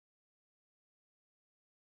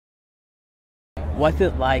What's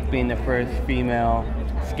it like being the first female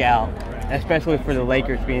scout, especially for the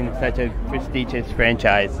Lakers being such a prestigious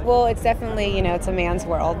franchise? Well, it's definitely, it's a man's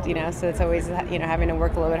world, so it's always, having to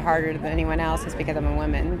work a little bit harder than anyone else just because I'm a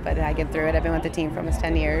woman. But I get through it. I've been with the team for almost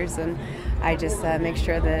 10 years, and I just make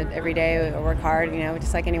sure that every day I work hard,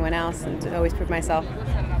 just like anyone else, and to always prove myself.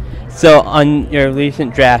 So on your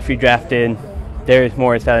recent draft, you drafted Darius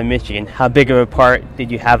Morris out of Michigan. How big of a part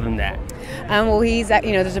did you have in that? Well,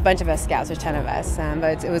 there's a bunch of us scouts, there's 10 of us,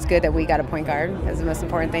 but it was good that we got a point guard, because the most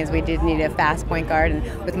important thing is we did need a fast point guard,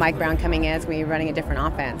 and with Mike Brown coming in, we're running a different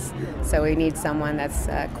offense. So we need someone that's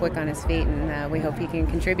quick on his feet, and we hope he can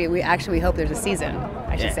contribute. We hope there's a season,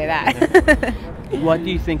 I should say that. What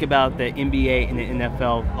do you think about the NBA and the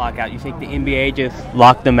NFL lockout? You think the NBA just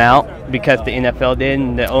locked them out because the NFL did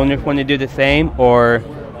and the owners want to do the same, or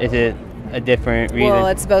is it a different reason? Well,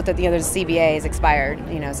 it's both that there's CBA is expired,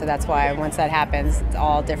 so that's why once that happens, it's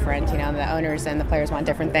all different. The owners and the players want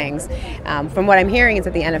different things. From what I'm hearing is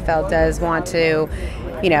that the NFL does want to,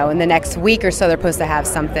 in the next week or so, they're supposed to have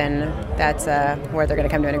something that's where they're going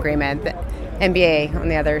to come to an agreement. The NBA, on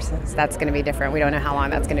the others, that's going to be different. We don't know how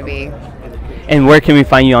long that's going to be. And where can we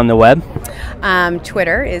find you on the web?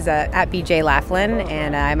 Twitter is at BJ Laflin,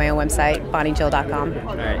 and I have my own website, bonniejill.com.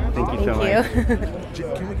 All right, thank you so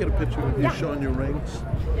much. Can we get a picture of you showing your rings?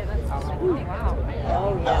 Yeah, that's awesome. Wow.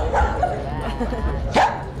 Oh, yeah.